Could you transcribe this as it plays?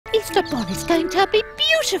Easter bonnet's going to be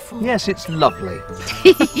beautiful. Yes, it's lovely.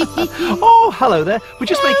 Oh, hello there. We're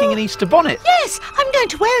just making an Easter bonnet. Yes, I'm going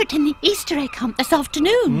to wear it in the Easter egg hunt this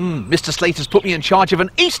afternoon. Mr. Slater's put me in charge of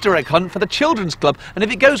an Easter egg hunt for the children's club, and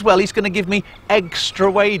if it goes well, he's going to give me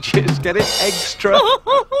extra wages. Get it? Extra.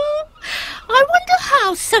 I wonder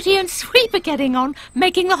how Sooty and Sweep are getting on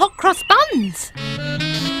making the hot cross buns.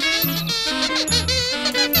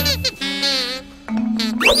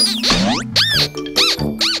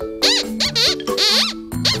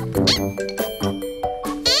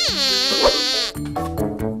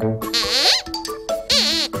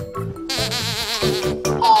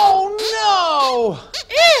 Oh, no!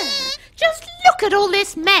 Ew, just look at all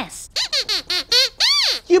this mess.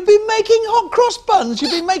 You've been making hot cross buns.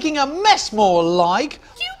 You've been making a mess, more like.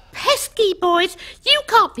 You pesky boys, you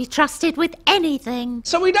can't be trusted with anything.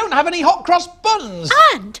 So we don't have any hot cross buns.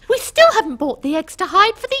 And we still haven't bought the eggs to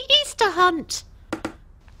hide for the Easter hunt.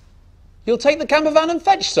 You'll take the camper van and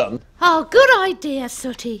fetch some? Oh, good idea,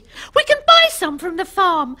 Sooty. We can buy some from the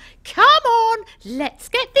farm. Come on, let's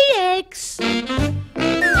get the eggs.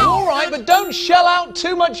 All right, but don't shell out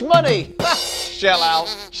too much money. Shell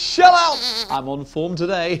out. Shell out. I'm on form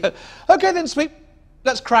today. OK then, Sweep.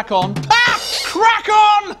 Let's crack on. Crack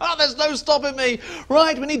on! Oh, there's no stopping me.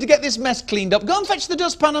 Right, we need to get this mess cleaned up. Go and fetch the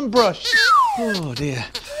dustpan and brush. Oh, dear.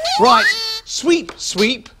 Right, sweep,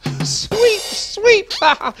 sweep, sweep, sweep.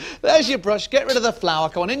 There's your brush. Get rid of the flour.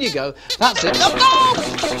 Come on, in you go. That's it. Oh!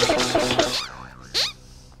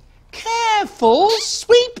 Careful.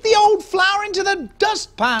 Sweep the old flour into the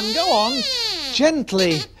dustpan. Go on.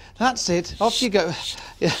 Gently. That's it. Off you go.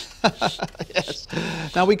 Yeah. Yes.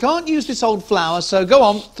 Now, we can't use this old flour, so go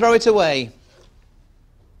on, throw it away.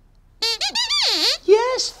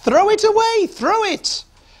 Yes, throw it away. Throw it.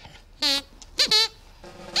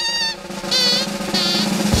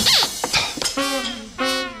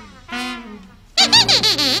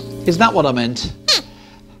 Is that what I meant?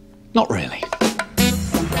 Not really.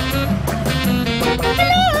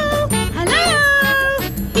 Hello?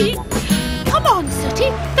 Come on,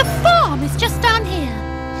 Sooty. The farm is just down here.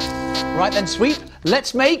 Right then, Sweep,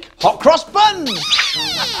 let's make hot cross buns.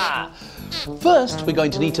 First, we're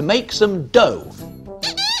going to need to make some dough.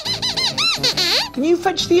 Can you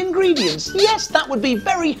fetch the ingredients? Yes, that would be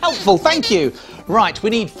very helpful, thank you. Right,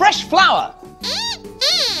 we need fresh flour.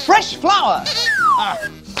 Fresh flour.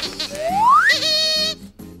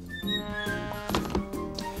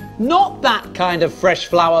 Not that kind of fresh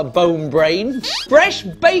flour, bone brain. Fresh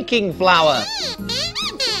baking flour.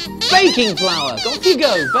 Baking flour. Off you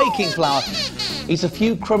go, baking flour. He's a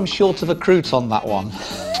few crumbs short of a crouton, that one.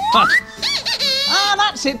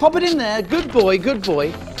 That's it. Pop it in there. Good boy, good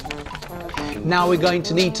boy. Now we're going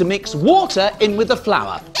to need to mix water in with the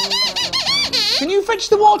flour. Can you fetch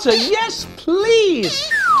the water? Yes, please.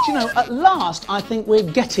 Do you know, at last, I think we're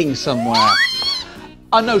getting somewhere.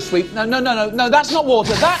 Oh, no, Sweep. No, that's not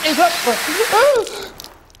water. That is a...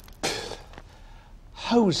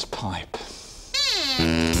 hose pipe.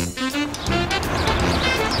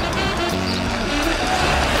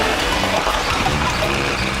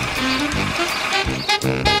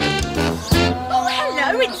 Oh,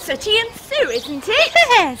 hello, it's Sooty and Sue, isn't it?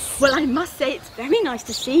 Yes. Well, I must say it's very nice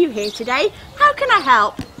to see you here today. How can I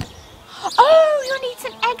help? Oh, you need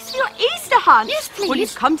some eggs for your Easter hunt? Yes, please. Well,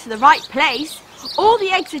 you've come to the right place. All the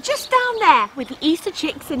eggs are just down there with the Easter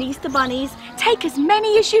chicks and Easter bunnies. Take as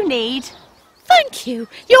many as you need. Thank you.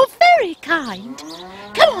 You're very kind.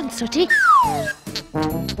 Come on, Sooty.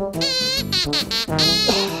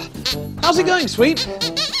 How's it going, Sweep?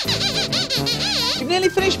 You've nearly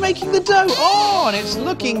finished making the dough. Oh, and it's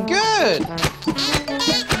looking good.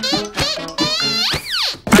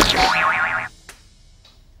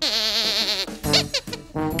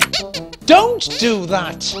 Don't do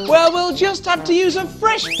that. Well, we'll just have to use a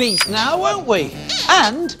fresh piece now, won't we?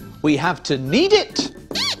 And we have to knead it.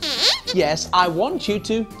 Yes, I want you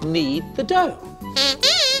to knead the dough.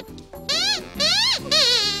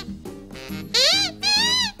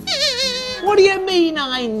 What do you mean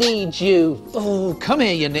I need you? Oh, come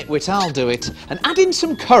here, you nitwit, I'll do it. And add in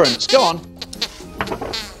some currants, go on.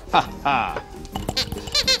 Ha ha.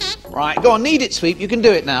 Right, go on, knead it, Sweep, you can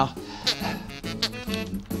do it now.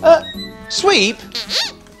 Sweep?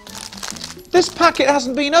 This packet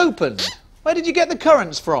hasn't been opened. Where did you get the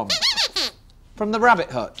currants from? From the rabbit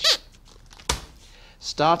hutch.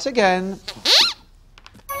 Start again.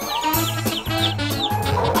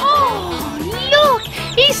 Oh, look!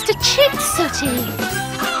 Easter chicks, Sooty.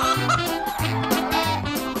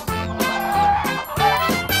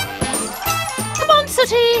 Come on,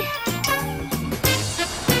 Sooty.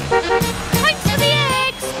 Thanks for the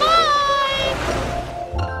eggs. Bye.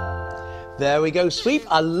 There we go, Sweep.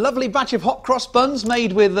 A lovely batch of hot cross buns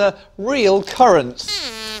made with real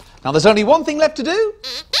currants. Now there's only one thing left to do.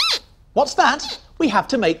 What's that? We have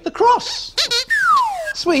to make the cross.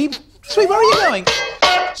 Sweep, Sweep, where are you going?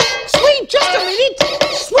 Sweep, just a minute!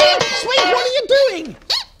 Sweep, Sweep, what are you doing?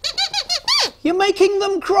 You're making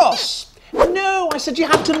them cross. No, I said you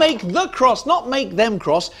have to make the cross, not make them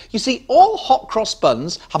cross. You see, all hot cross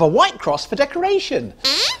buns have a white cross for decoration.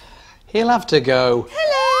 He'll have to go.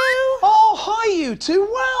 Hello. Oh, hi you two.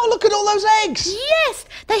 Wow, look at all those eggs. Yes,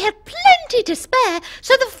 they had plenty to spare,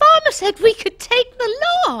 so the farmer said we could take the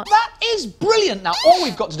lot. That is brilliant. Now, all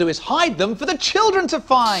we've got to do is hide them for the children to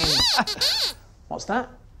find. What's that?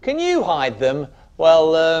 Can you hide them?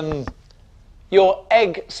 Well, you're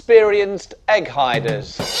egg-experienced egg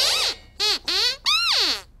hiders.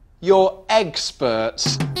 You're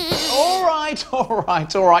experts. All right, all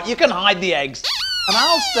right, all right. You can hide the eggs. And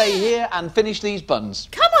I'll stay here and finish these buns.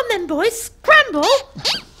 Come on then, boys. Scramble.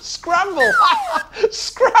 Scramble.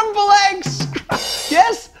 Scramble eggs.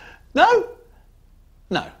 Yes? No?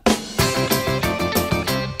 No.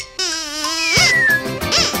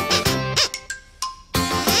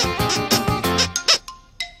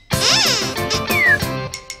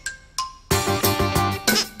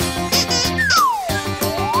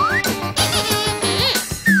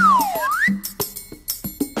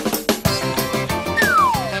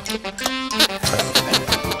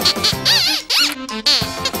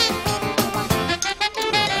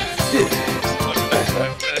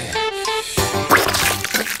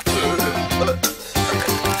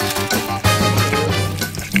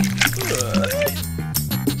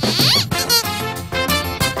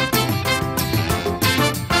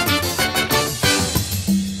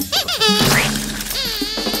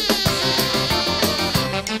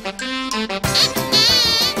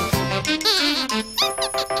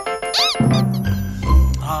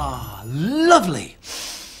 Lovely.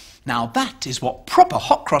 Now that is what proper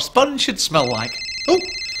hot cross buns should smell like. Oh,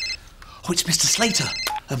 it's Mr. Slater.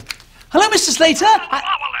 Hello, Mr. Slater.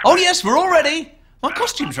 Oh yes, we're all ready. My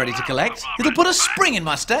costume's ready to collect. It'll put a spring in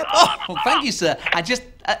my step. Oh, well, thank you, sir. I just...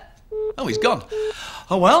 Oh, he's gone.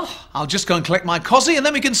 Oh well, I'll just go and collect my cosy and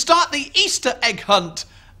then we can start the Easter egg hunt.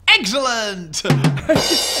 Excellent.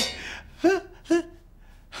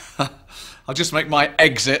 I'll just make my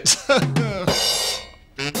exit.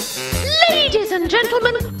 Ladies and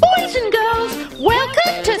gentlemen, boys and girls,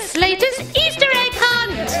 welcome to Slater's Easter egg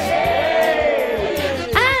hunt.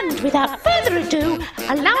 And without further ado,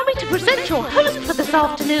 allow me to present your host for this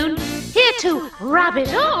afternoon. Here to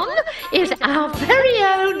rabbit on is our very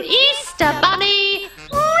own Easter bunny,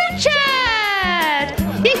 Richard.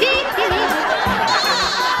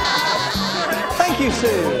 Thank you,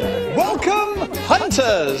 Sue. Welcome,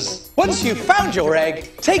 hunters. Once you've found your egg,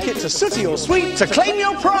 take it to Sooty or Sweep to claim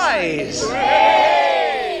your prize.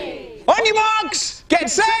 Hooray! On your marks, get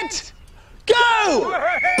set, go!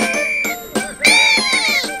 Hooray,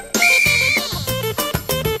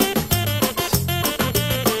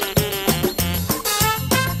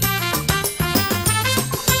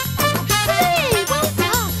 well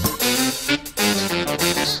done.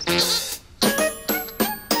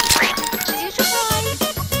 Here's your prize.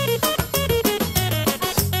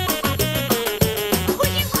 Oh,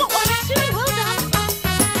 you've got one too, well done.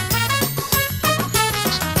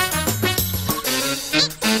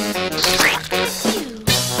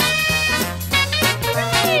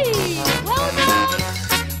 Hooray, well done.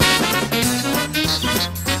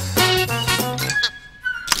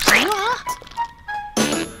 There you are.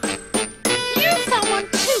 You found one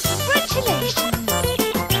too, congratulations.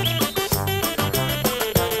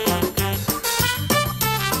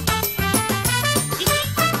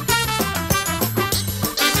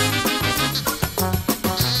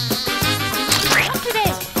 Up to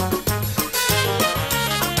this.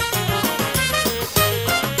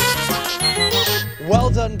 Well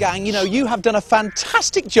done, gang. You know, you have done a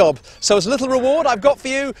fantastic job. So as a little reward, I've got for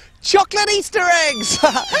you chocolate Easter eggs.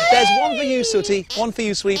 There's one for you, Sooty, one for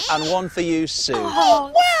you, Sweep, and one for you, Sue.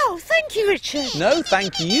 Oh, wow, thank you, Richard. No,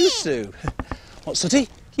 thank you, Sue. What, Sooty?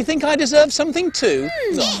 You think I deserve something too?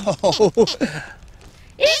 Oh.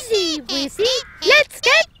 Izzy Wizzy, let's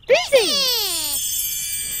get busy.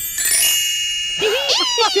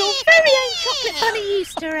 Your very own chocolate bunny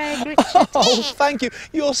Easter egg, Richard. Oh, thank you.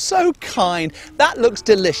 You're so kind. That looks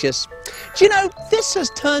delicious. Do you know, this has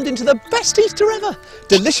turned into the best Easter ever.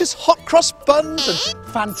 Delicious hot cross buns and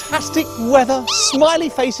fantastic weather, smiley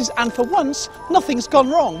faces, and for once, nothing's gone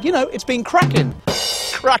wrong. You know, it's been cracking.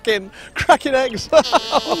 Cracking eggs.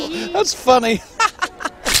 That's funny.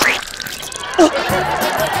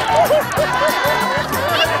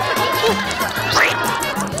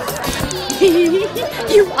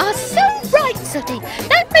 You are so right, Sooty.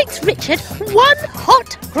 That makes Richard one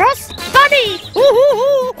hot cross bunny.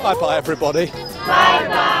 Bye-bye, everybody.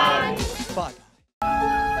 Bye-bye. Bye.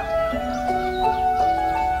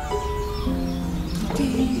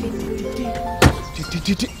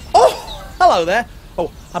 Oh, hello there.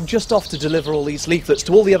 Oh, I'm just off to deliver all these leaflets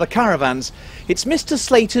to all the other caravans. It's Mr.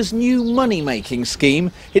 Slater's new money-making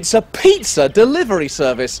scheme. It's a pizza delivery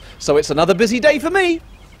service, so it's another busy day for me.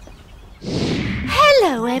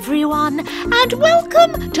 Hello, everyone, and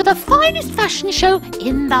welcome to the finest fashion show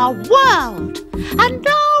in the world. And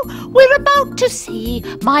now we're about to see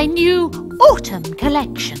my new autumn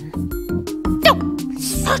collection. Oh,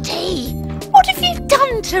 Sooty! What have you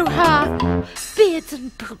done to her? Beards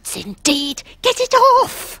and boots, indeed. Get it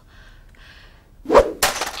off.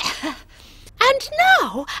 And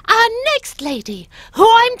now, our next lady, who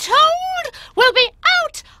I'm told will be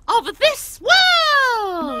out of this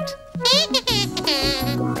world.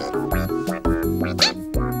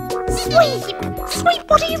 Sweep,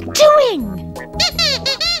 what are you doing?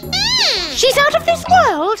 She's out of this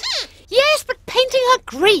world? Yes, but painting her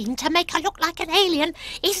green to make her look like an alien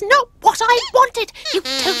is not what I wanted, you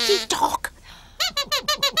toady dog.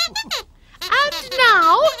 And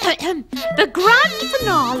now, the grand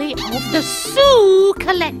finale of the Soo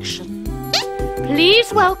collection.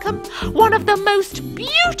 Please welcome one of the most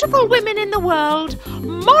beautiful women in the world,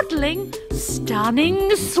 modelling stunning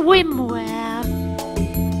swimwear.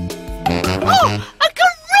 Oh, a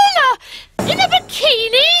gorilla in a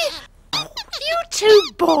bikini! You two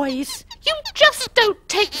boys, you just don't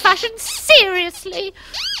take fashion seriously.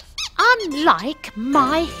 Unlike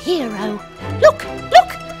my hero. Look!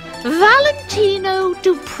 Valentino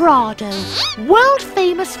Duprado,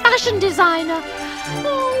 world-famous fashion designer.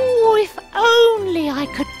 Oh, if only I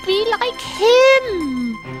could be like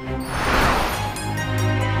him.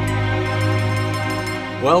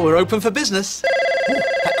 Well, we're open for business. Ooh,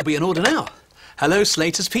 that could be an order now. Hello,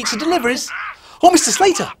 Slater's Pizza Deliveries. Oh, Mr.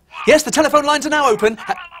 Slater. Yes, the telephone lines are now open.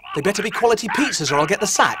 They better be quality pizzas or I'll get the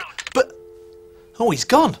sack. But... oh, he's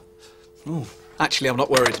gone. Ooh. Actually, I'm not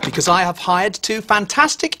worried, because I have hired 2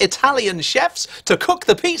 fantastic Italian chefs to cook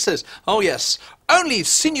the pizzas. Oh, yes. Only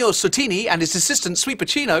Signor Sottini and his assistant,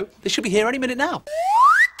 Sweepuccino. They should be here any minute now.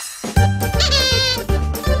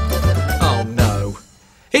 Oh, no.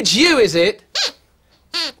 It's you, is it?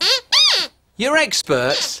 You're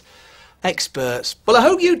experts. Experts. Well, I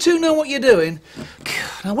hope you two know what you're doing.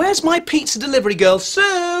 Now, where's my pizza delivery girl?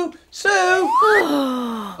 Sue! Sue!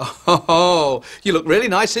 Oh, you look really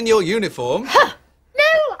nice in your uniform. Huh.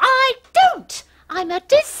 No, I don't. I'm a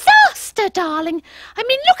disaster, darling. I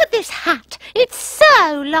mean, look at this hat. It's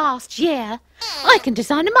so last year. I can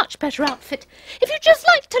design a much better outfit. If you'd just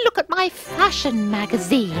like to look at my fashion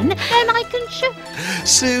magazine, then I can show...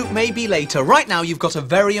 Sue, maybe later. Right now, you've got a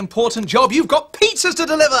very important job. You've got pizzas to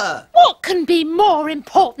deliver. What can be more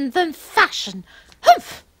important than fashion?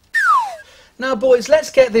 Humph! Now, boys,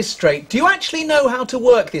 let's get this straight. Do you actually know how to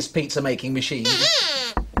work this pizza-making machine?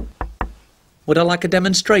 Would I like a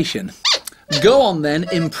demonstration? Go on, then.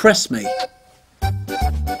 Impress me.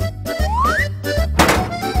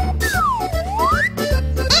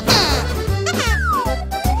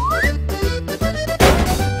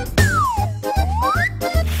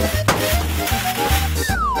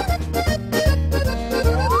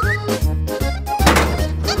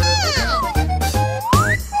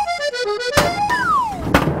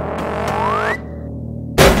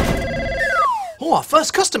 Oh, our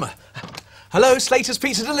first customer. Hello, Slater's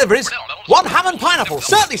Pizza Deliveries. 1 ham and pineapple.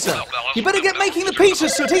 Certainly, sir. You better get making the pizzas,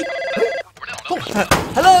 Sooty. Oh,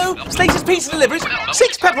 hello, Slater's Pizza Deliveries.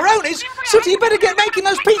 6 pepperonis. Sooty, you better get making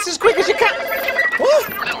those pizzas quick as you can. Oh.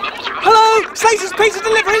 Hello, Slater's Pizza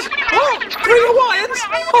Deliveries. Oh, 3 Hawaiians.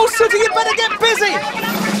 Oh, Sooty, you better get busy.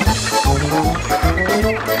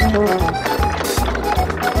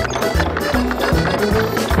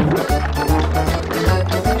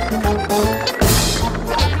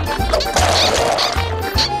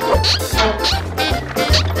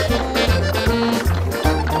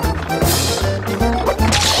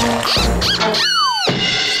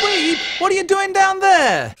 What are you doing down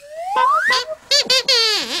there?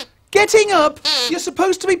 Getting up? You're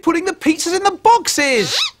supposed to be putting the pizzas in the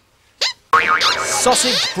boxes.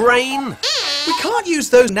 Sausage brain. We can't use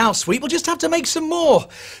those now, Sweet. We'll just have to make some more.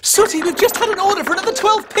 Sooty, we've just had an order for another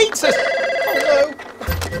 12 pizzas. Oh, no.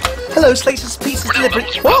 Hello, Slater's Pizza Delivery.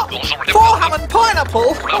 What? 4 ham and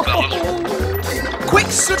pineapple? Quick,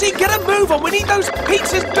 Sooty, get a move on. We need those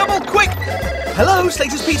pizzas double quick. Hello,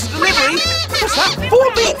 Slater's Pizza Delivery. What's that?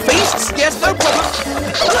 4 meat feasts? Yes, no problem.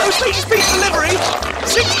 Hello, Slater's Pizza Delivery.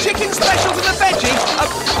 6 chicken specials and a veggie.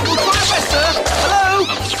 We'll try our best, sir.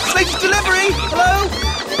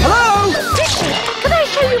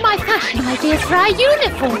 for our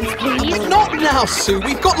uniforms, please? Not now, Sue.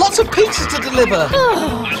 We've got lots of pizzas to deliver.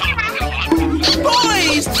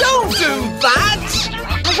 Boys, don't do that!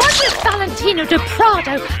 I wonder if Valentino de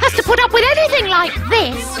Prado has to put up with anything like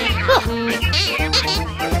this.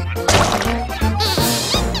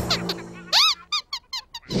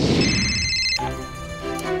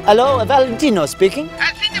 Hello, Valentino speaking.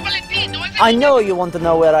 I know you want to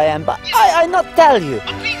know where I am, but I not tell you.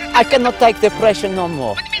 I cannot take the pressure no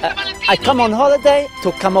more. I come on holiday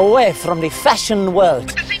to come away from the fashion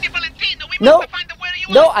world. No,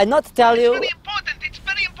 I not tell you.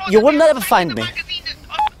 You will never find me.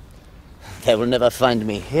 They will never find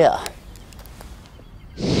me here.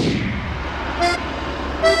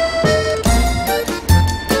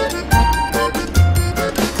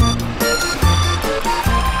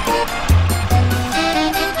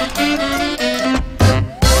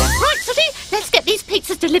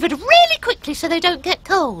 Delivered really quickly so they don't get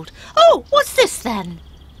cold. Oh, what's this then?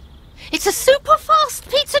 It's a super fast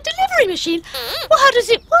pizza delivery machine. Well, how does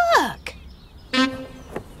it work?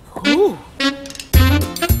 Ooh.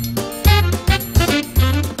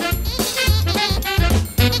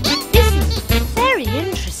 This is very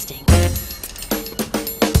interesting.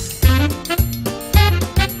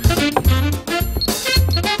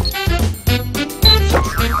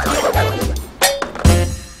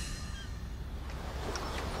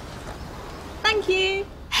 Thank you.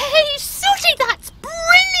 Hey, Sooty, that's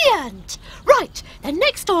brilliant! Right, the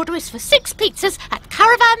next order is for 6 pizzas at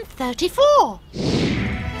Caravan 34.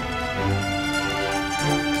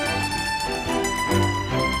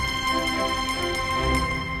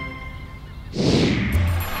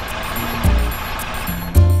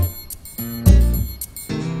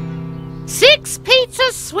 Six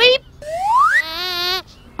pizzas, Sweep.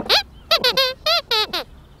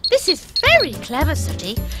 This is very clever,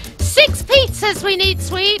 Sooty. 6 pizzas we need,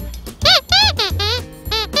 Sweep.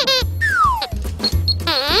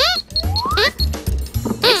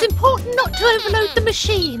 It's important not to overload the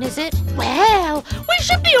machine, is it? Well, we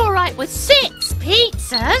should be all right with 6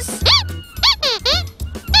 pizzas.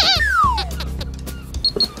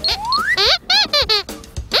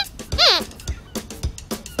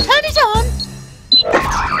 Turn it on.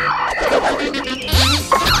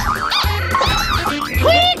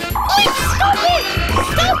 Quick! Quick! Stop it!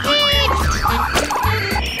 Stop it!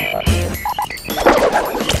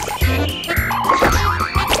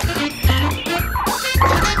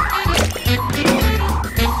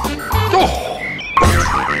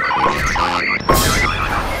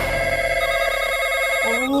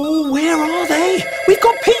 Oh, where are they? We've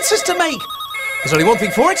got pizzas to make. There's only one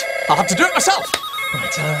thing for it. I'll have to do it myself.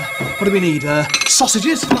 Right, what do we need?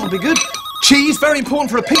 Sausages, that'll be good. Cheese, very important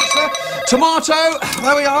for a pizza. Tomato,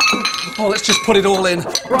 there we are. Oh, let's just put it all in.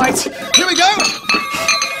 Right, here we go.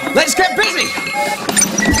 Let's get busy.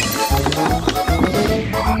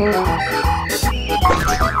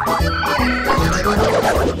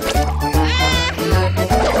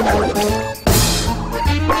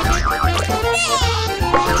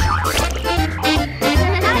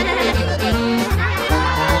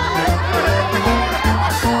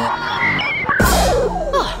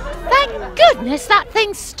 Goodness, that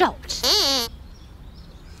thing stopped.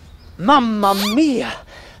 Mamma mia!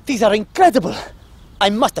 These are incredible! I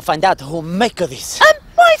must find out who make this.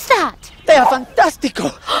 What's that? They are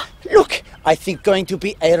fantastico! Look, I think going to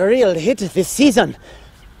be a real hit this season.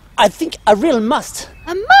 I think a real must.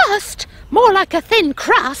 A must? More like a thin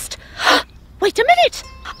crust. Wait a minute!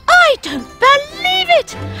 I don't believe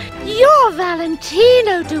it! You're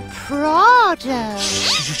Valentino de Prado.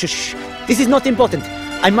 Shh. This is not important.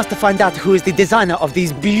 I must find out who is the designer of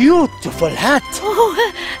these beautiful hats. Oh.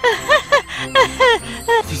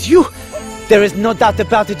 It is you. There is no doubt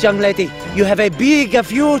about it, young lady. You have a big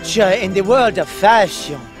future in the world of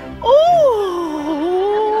fashion.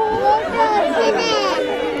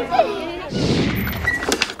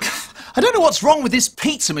 I don't know what's wrong with this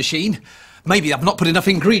pizza machine. Maybe I've not put enough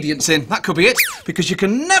ingredients in. That could be it. Because you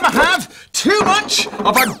can never have too much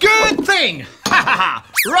of a good thing. Ha ha ha.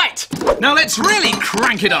 Right. Now let's really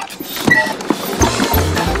crank it up.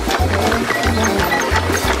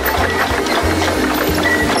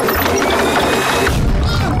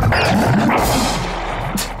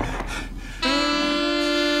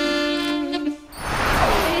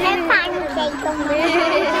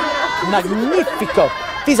 Magnifico!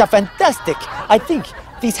 These are fantastic. I think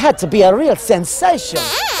these hats will be a real sensation.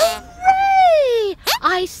 Hooray!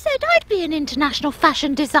 I said I'd be an international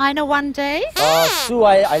fashion designer one day. Oh, Sue,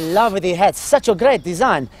 I love the hats. Such a great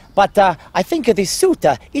design. But I think the suit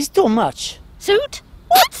is too much. Suit?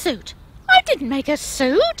 What suit? I didn't make a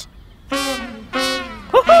suit.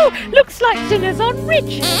 Oh, Looks like dinner's on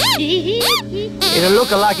Richard. It'll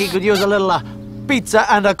look like he could use a little pizza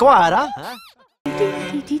and a quadra. Huh?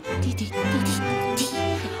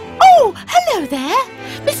 Oh, hello there.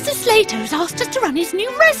 Mr. Slater has asked us to run his new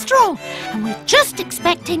restaurant, and we're just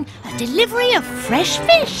expecting a delivery of fresh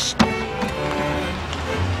fish.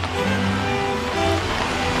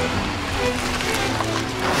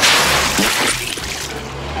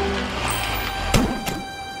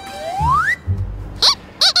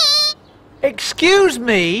 Excuse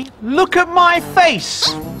me, look at my face.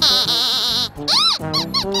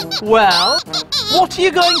 Well, what are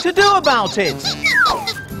you going to do about it?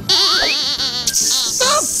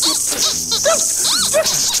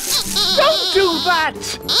 Don't do that!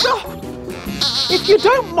 If you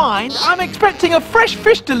don't mind, I'm expecting a fresh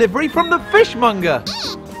fish delivery from the fishmonger.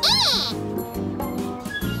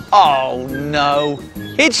 Oh no,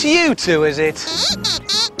 it's you two, is it?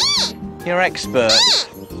 You're experts.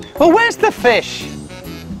 Well, where's the fish?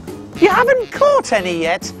 You haven't caught any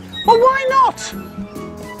yet? Well, why not?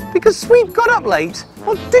 Because Sweep got up late.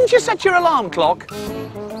 Well, didn't you set your alarm clock?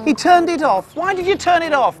 He turned it off. Why did you turn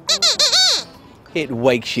it off? It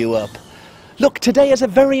wakes you up. Look, today is a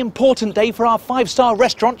very important day for our five-star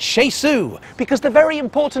restaurant, Chez Sue, because the very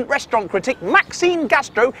important restaurant critic, Maxine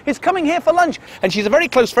Gastro, is coming here for lunch, and she's a very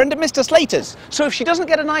close friend of Mr. Slater's. So if she doesn't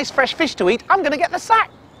get a nice fresh fish to eat, I'm going to get the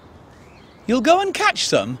sack. You'll go and catch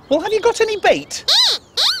some? Well, have you got any bait?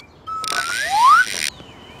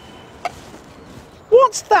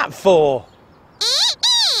 What's that for?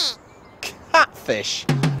 Catfish.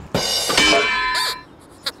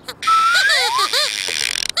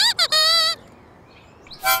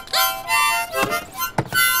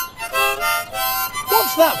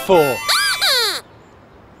 What's that for?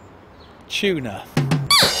 Tuna.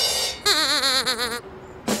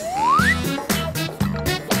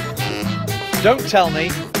 Don't tell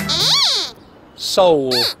me.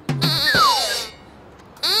 Sole.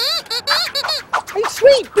 Hey,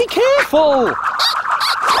 Sweet, be careful!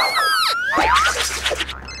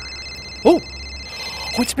 Oh,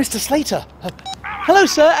 it's Mr. Slater. Hello,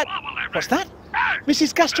 sir. What's that?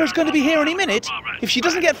 Mrs. Gastro's going to be here any minute. If she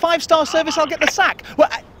doesn't get five-star service, I'll get the sack. Well,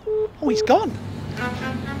 oh, he's gone.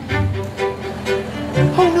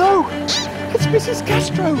 Oh, no. It's Mrs.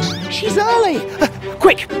 Castro. She's early.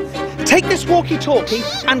 Quick, take this walkie-talkie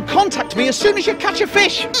and contact me as soon as you catch a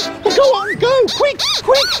fish. Well, go on, go, quick,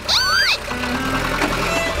 quick.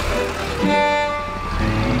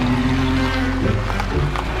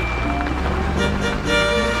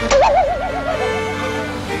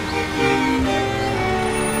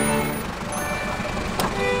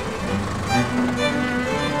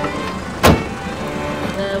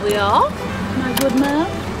 There we are, my good man.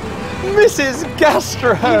 Mrs.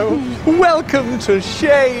 Gastro, welcome to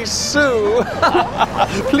Chez Sue.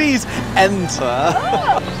 Please enter.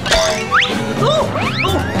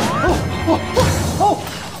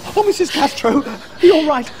 Oh, Mrs. Castro, you're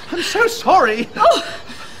right. I'm so sorry. Oh,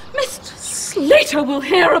 Mr. Slater will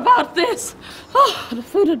hear about this. Oh, the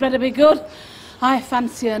food had better be good. I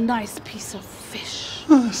fancy a nice piece of fish.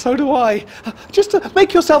 So do I. Just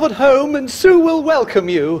make yourself at home and Sue will welcome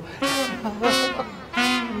you.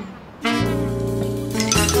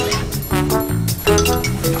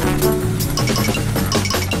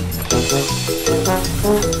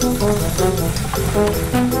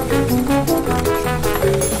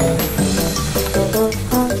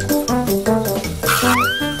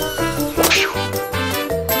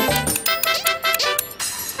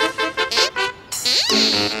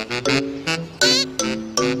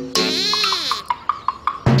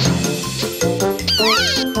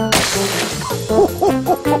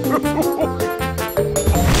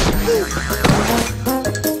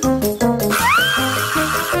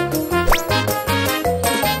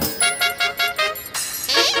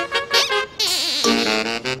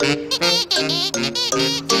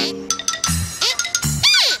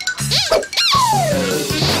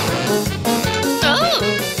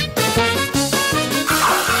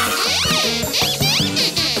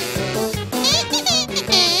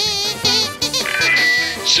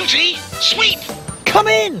 Sooty, Sweep! Come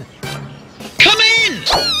in! Come in!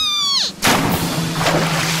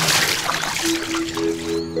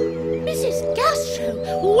 Mrs.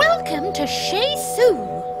 Gastro, welcome to Chez Sue.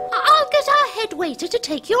 I'll get our head waiter to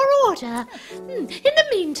take your order. In the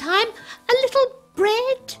meantime, a little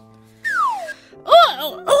bread.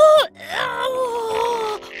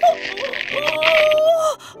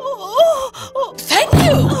 Thank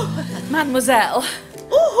you, mademoiselle.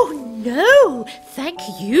 Oh, no, thank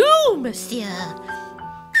you, monsieur.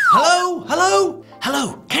 Hello? Hello?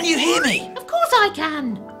 Hello? Can you hear me? Of course I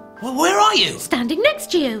can. Well, where are you? Standing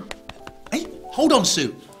next to you. Hey, hold on,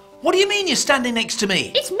 Sue. What do you mean you're standing next to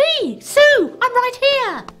me? It's me, Sue. I'm right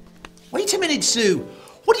here. Wait a minute, Sue.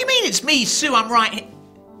 What do you mean it's me, Sue? I'm right here.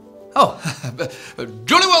 Oh,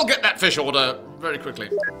 jolly well get that fish order very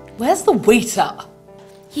quickly. Where's the waiter?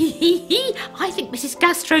 I think Mrs.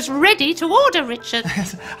 Gastro's ready to order, Richard.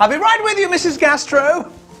 I'll be right with you, Mrs.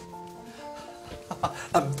 Gastro.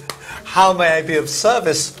 How may I be of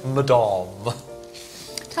service, madame?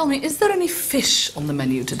 Tell me, is there any fish on the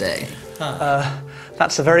menu today?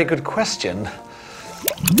 That's a very good question.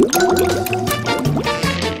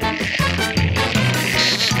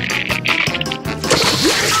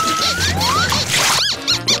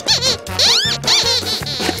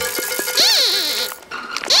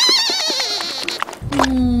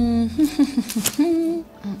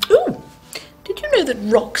 Ooh, did you know that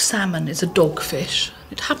rock salmon is a dogfish?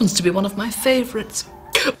 It happens to be one of my favourites.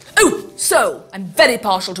 Oh, sole. I'm very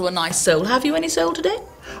partial to a nice sole. Have you any sole today?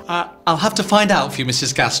 I'll have to find out for you,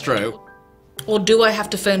 Mrs. Gastro. Or do I have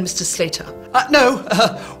to phone Mr. Slater? No,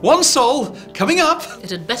 one sole coming up.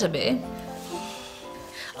 It had better be.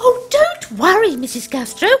 Oh, don't worry, Mrs.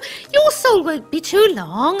 Gastro. Your soul won't be too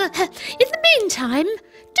long. In the meantime,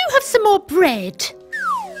 do have some more bread.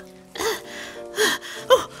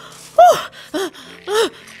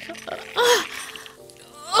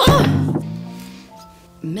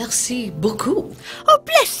 Merci beaucoup. Oh,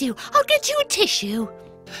 bless you. I'll get you a tissue.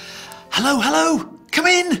 Hello, hello. Come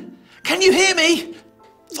in. Can you hear me?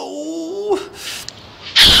 Oh.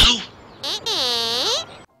 Hello.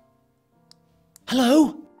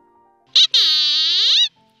 Hello.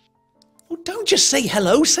 Oh, don't just say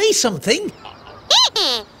hello. Say something.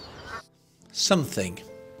 Something.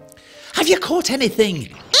 Have you caught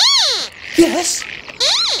anything? Yes.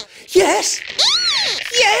 Yes.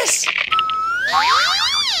 Yes.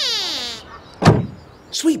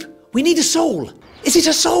 Sweep, we need a soul. Is it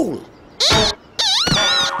a soul?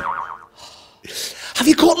 Have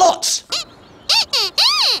you caught lots?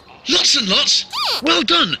 Lots and lots. Well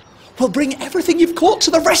done. Well, bring everything you've caught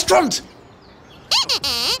to the restaurant.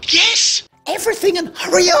 Yes. Everything, and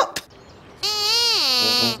hurry up.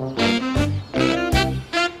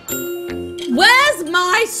 Where's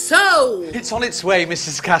my soul? It's on its way,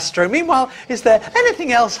 Mrs. Castro. Meanwhile, is there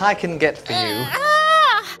anything else I can get for you?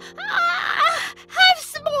 Have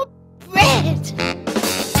some more bread.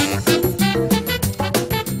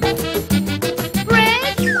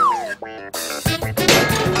 Bread.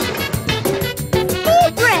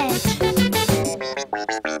 More bread.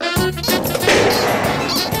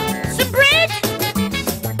 Some bread.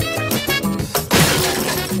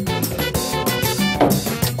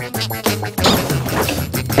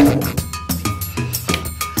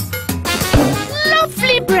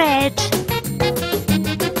 Lovely bread.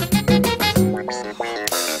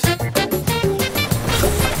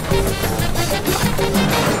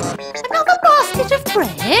 Another basket of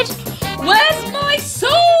bread. Where's my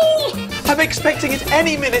soul? I'm expecting it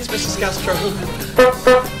any minute, Mrs. Castro.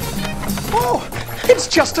 Oh, it's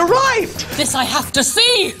just arrived. This I have to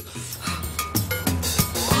see.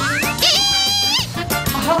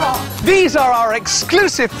 These are our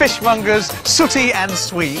exclusive fishmongers, Sooty and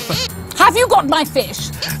Sweep. Have you got my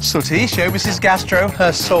fish? Sooty, show Mrs. Gastro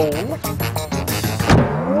her soul.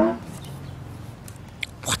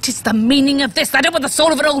 What is the meaning of this? I don't want the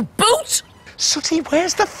soul of an old boot. Sooty,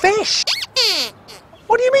 where's the fish?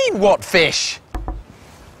 What do you mean, what fish?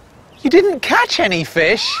 You didn't catch any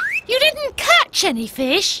fish. You didn't catch any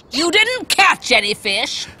fish. You didn't catch any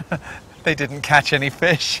fish. They didn't catch any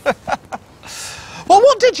fish. Well,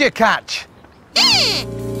 what did you catch?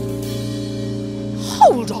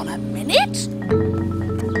 Hold on a minute.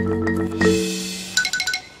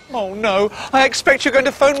 Oh, no. I expect you're going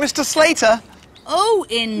to phone Mr. Slater. Oh,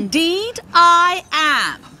 indeed I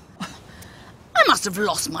am. I must have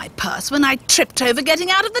lost my purse when I tripped over getting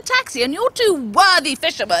out of the taxi, and your two worthy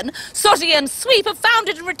fishermen, Sooty and Sweep, have found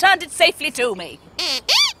it and returned it safely to me.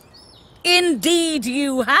 Indeed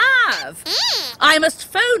you have. I must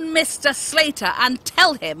phone Mr. Slater and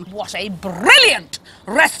tell him what a brilliant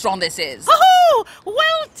restaurant this is. Oh,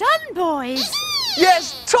 well done, boys.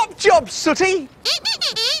 Yes, top job, Sooty.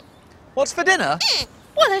 What's for dinner?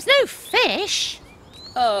 Well, there's no fish.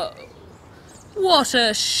 Oh, what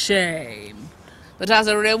a shame. But as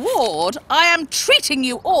a reward, I am treating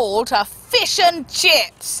you all to fish and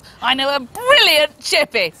chips. I know a brilliant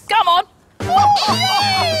chippy. Come on.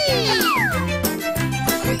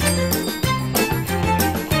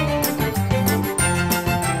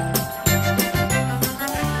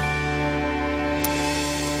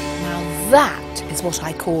 Now that is what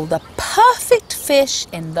I call the perfect fish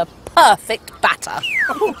in the perfect batter.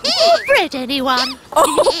 Bread, anyone?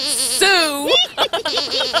 Oh, Sue!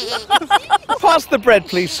 Pass the bread,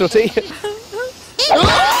 please, Sooty.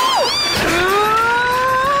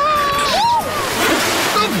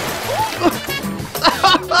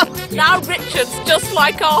 Now Richard's just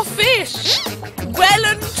like our fish. Well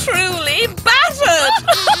and truly battered.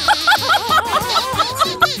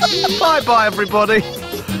 Bye-bye, everybody.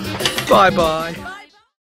 Bye-bye.